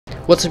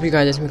What's up you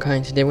guys, it's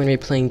Makai. Today we're going to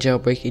be playing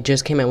Jailbreak. It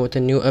just came out with a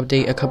new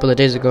update a couple of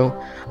days ago.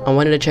 I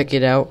wanted to check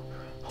it out.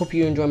 Hope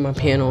you enjoy my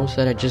panels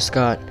that I just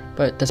got,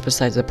 but that's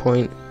besides the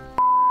point.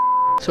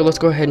 So let's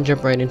go ahead and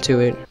jump right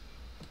into it.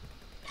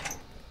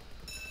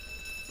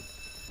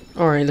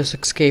 Alright, let's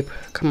escape.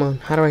 Come on,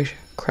 how do I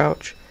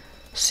crouch?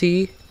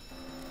 C?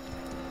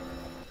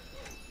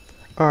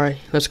 Alright,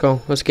 let's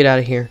go. Let's get out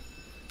of here.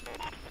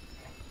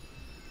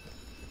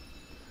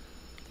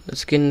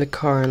 Let's get in the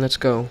car and let's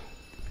go.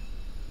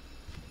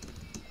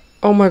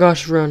 Oh my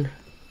gosh, run.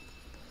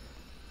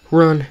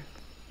 Run.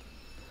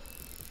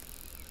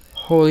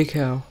 Holy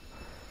cow.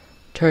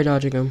 Try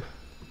dodging him.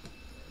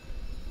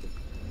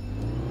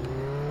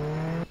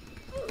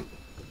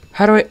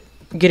 How do I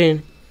get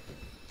in?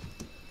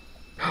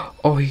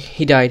 Oh,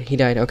 he died. He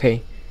died.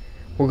 Okay.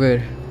 We're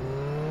good.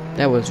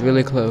 That was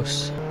really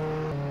close.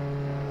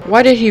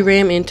 Why did he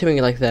ram into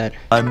me like that?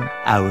 1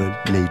 hour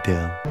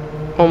later.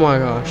 Oh my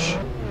gosh.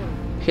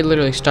 He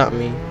literally stopped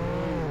me.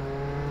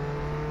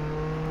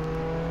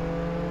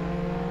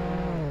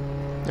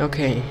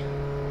 Okay.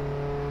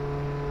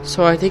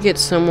 So I think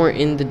it's somewhere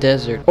in the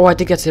desert. Oh, I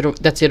think that's it.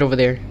 That's it over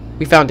there.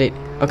 We found it.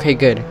 Okay,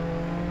 good.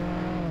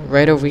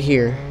 Right over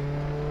here.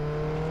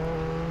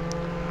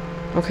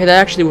 Okay, that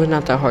actually was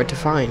not that hard to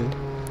find.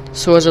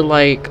 So is it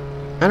like...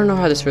 I don't know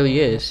how this really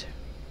is.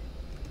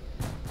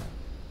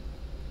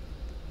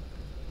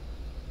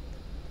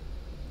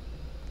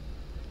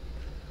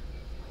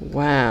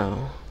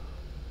 Wow.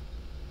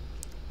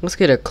 Let's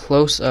get a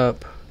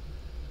close-up.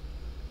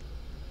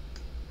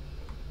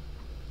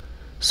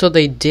 So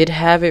they did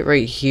have it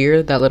right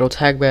here, that little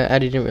tag, but I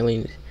didn't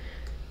really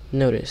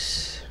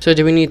notice. So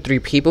do we need 3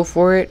 people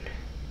for it?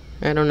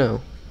 I don't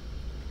know.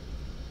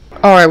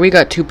 Alright, we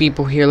got 2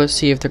 people here. Let's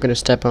see if they're gonna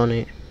step on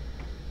it.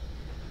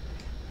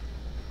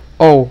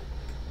 Oh,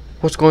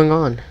 what's going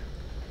on?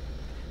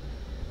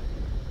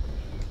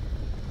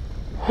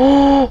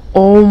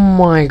 Oh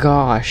my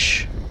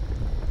gosh.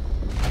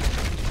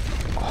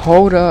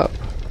 Hold up.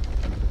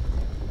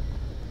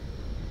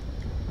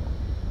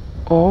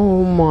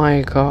 Oh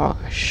my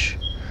gosh.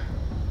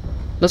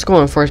 Let's go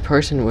in first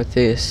person with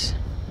this.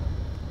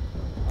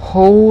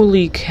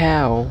 Holy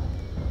cow.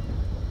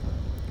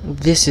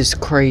 This is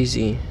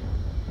crazy.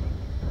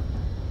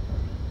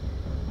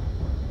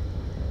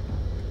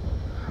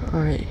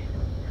 Alright.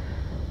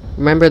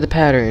 Remember the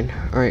pattern.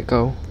 Alright,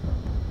 go.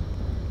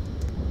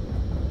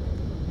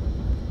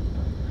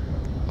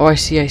 Oh, I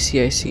see.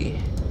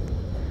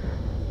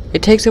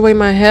 It takes away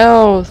my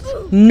health.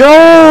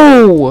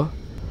 No!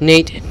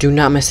 Nate, do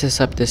not mess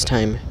this up this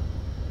time.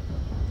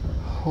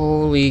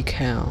 Holy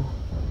cow.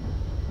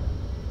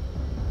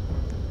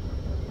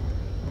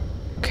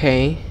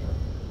 Okay.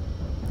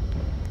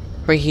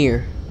 Right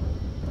here.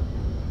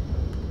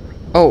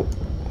 Oh.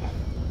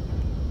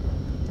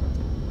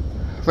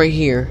 Right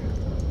here.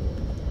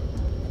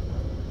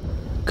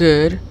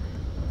 Good.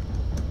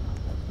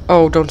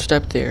 Oh, don't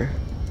step there.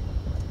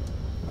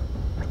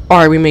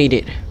 Alright, we made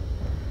it.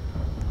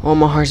 Oh,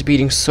 my heart's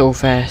beating so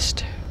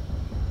fast.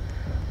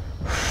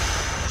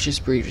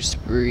 Just breathe,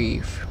 just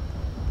breathe.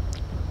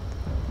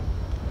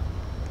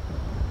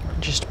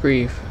 Just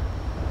breathe.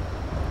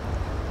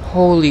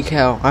 Holy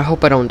cow. I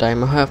hope I don't die.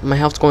 My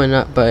health's going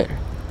up, but...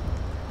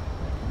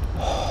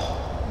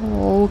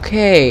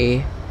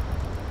 Okay.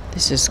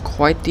 This is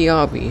quite the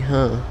obby,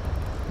 huh?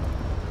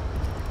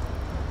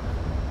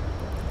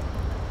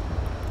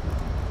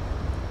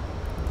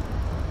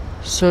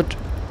 So,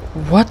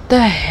 what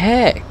the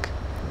heck?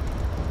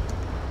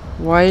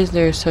 Why is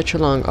there such a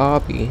long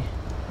obby?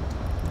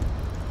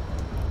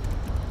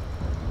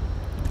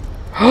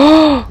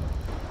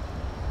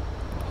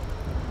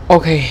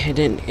 Okay, it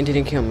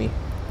didn't kill me.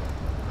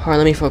 Alright,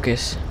 let me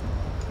focus.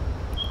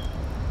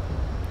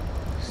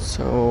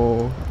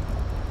 So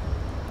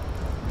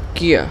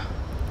Gia.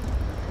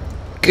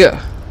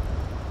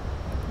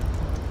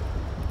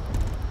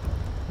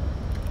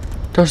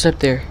 Don't step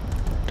there.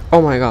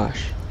 Oh my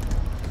gosh.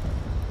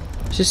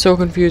 This is so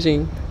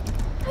confusing.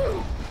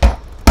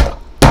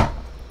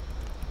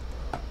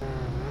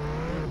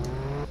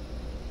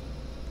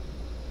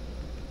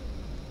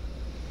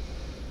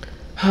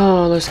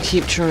 Oh, let's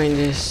keep trying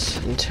this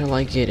until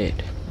I get it.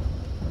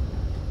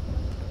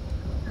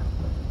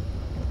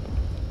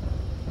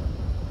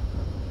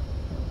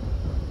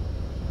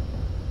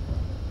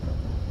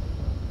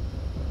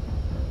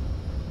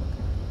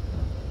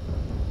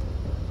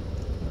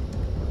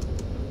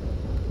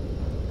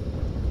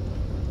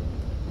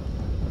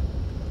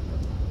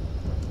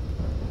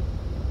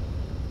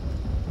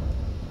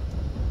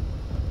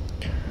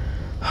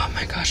 Oh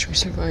my gosh, we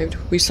survived.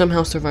 We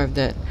somehow survived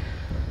that.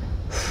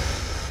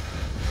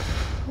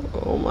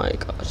 Oh my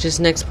gosh, this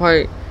next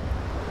part.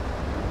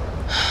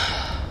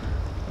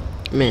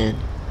 Man.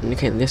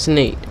 Okay, listen,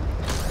 Nate.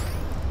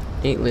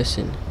 Nate,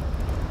 listen.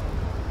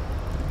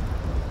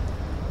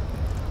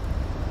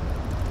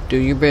 Do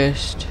your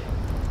best.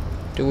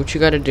 Do what you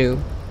gotta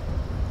do.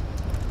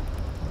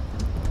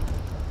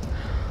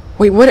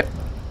 Wait, what?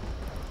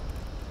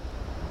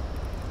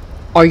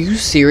 Are you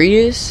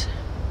serious?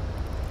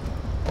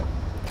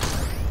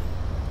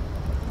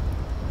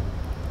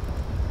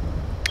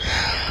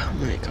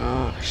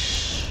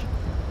 gosh.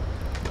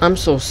 I'm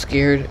so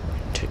scared.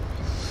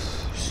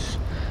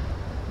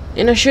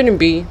 And I shouldn't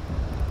be,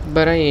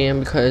 but I am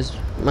because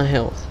my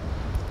health.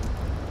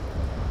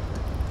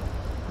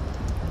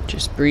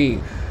 Just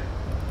breathe.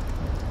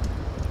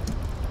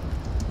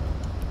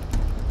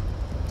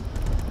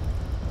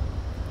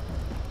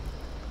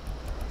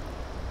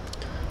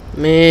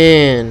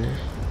 Man.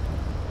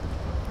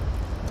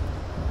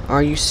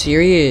 Are you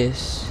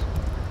serious?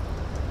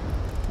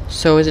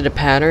 So is it a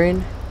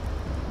pattern?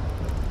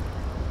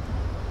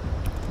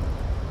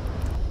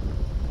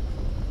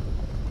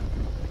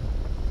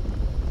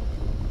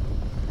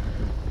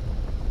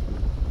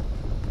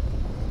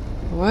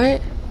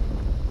 What?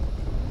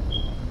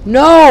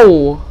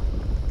 No!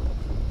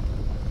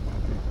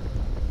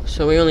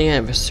 So we only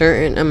have a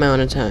certain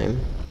amount of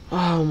time.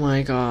 Oh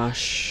my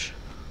gosh.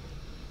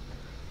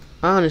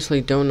 I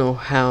honestly don't know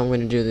how I'm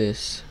gonna do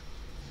this.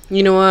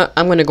 You know what?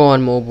 I'm gonna go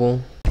on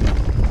mobile.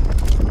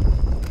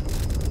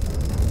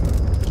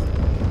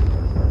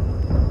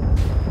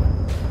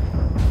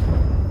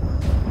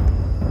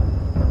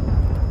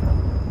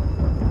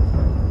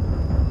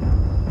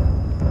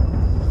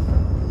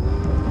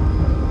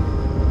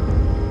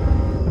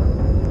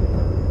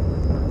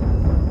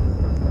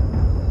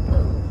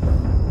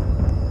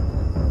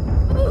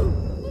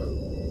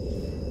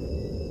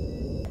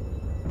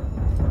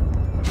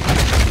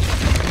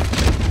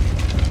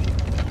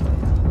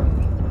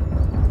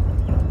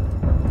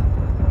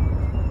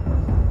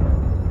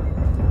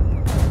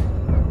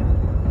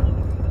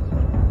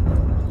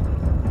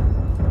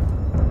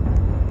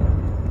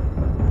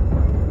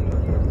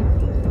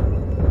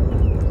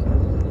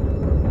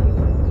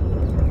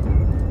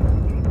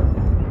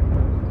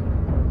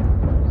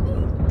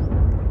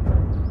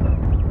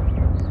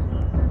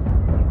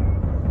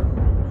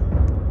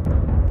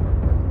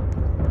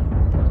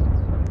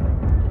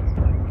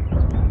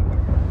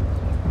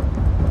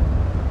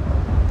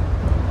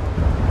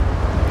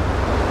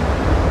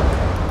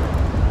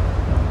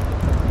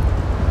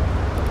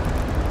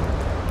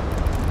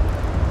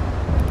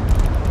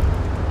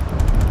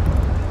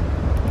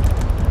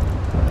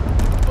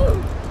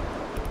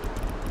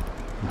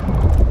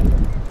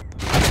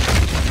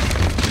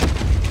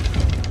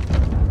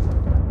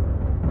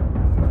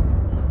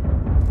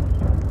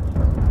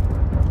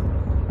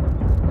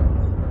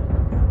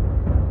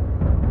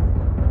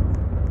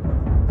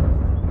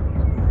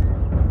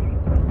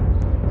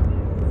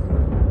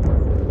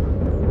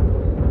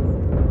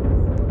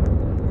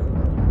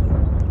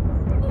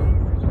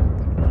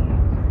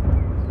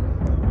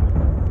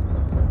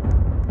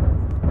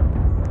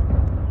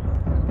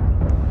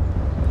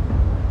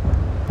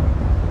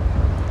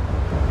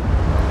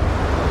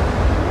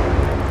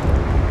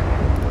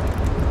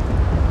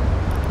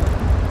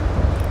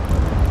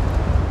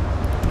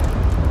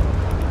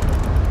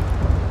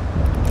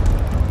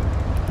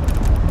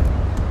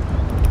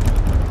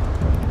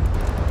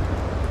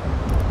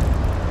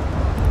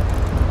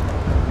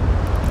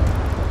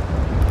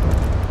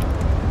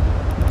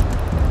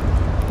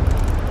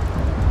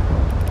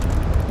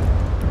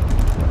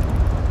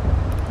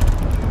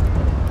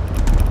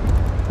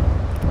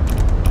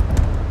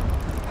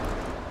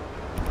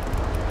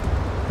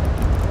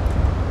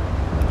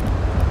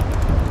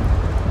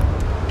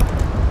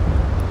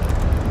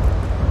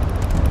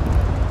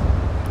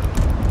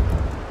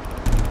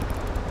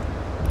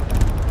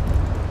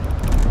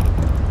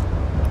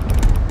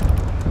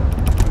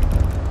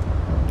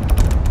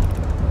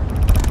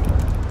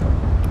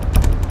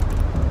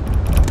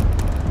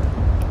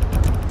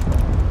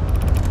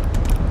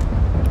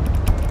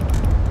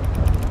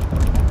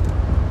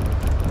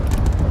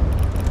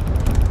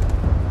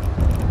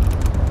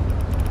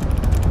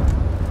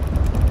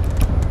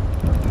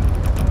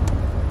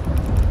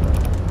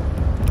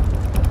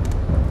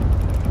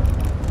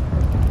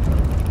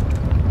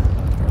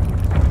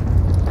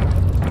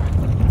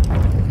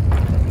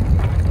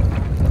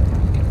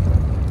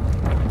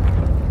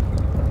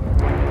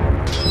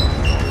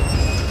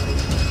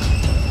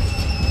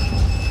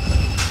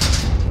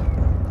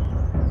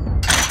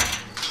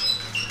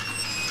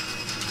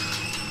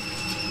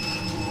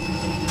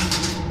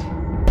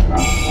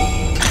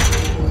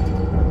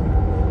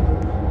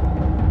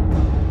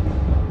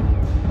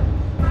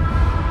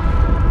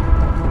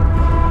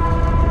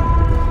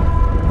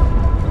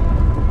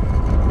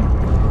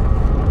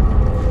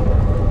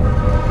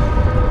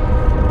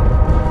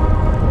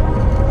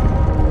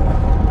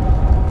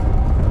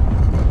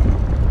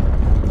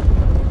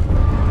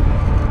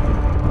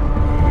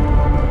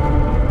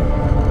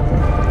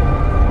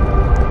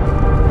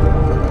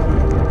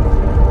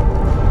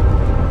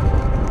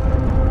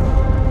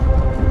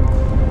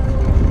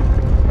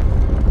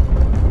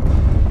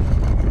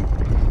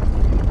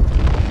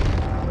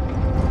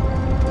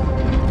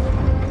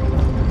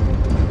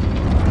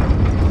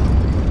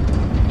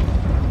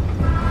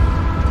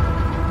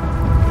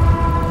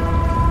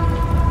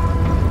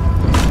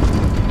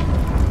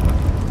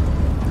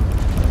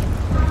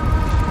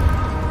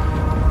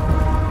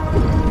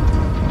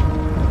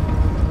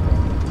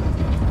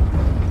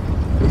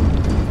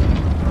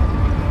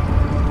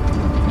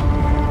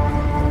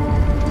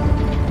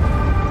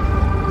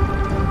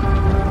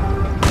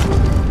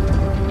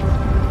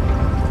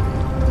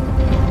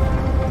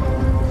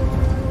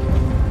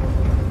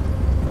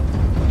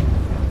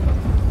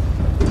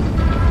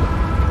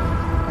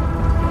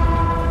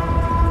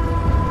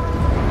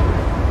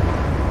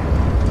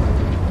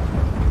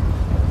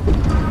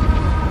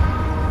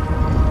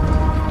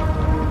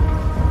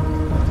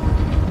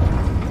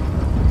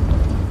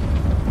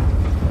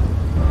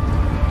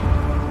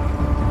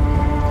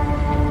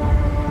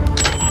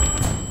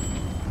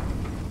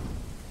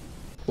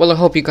 Well, I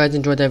hope you guys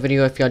enjoyed that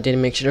video. If y'all did,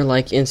 make sure to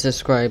like and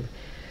subscribe.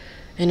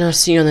 And I'll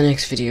see you on the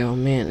next video.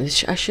 Man,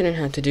 I shouldn't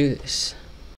have to do this.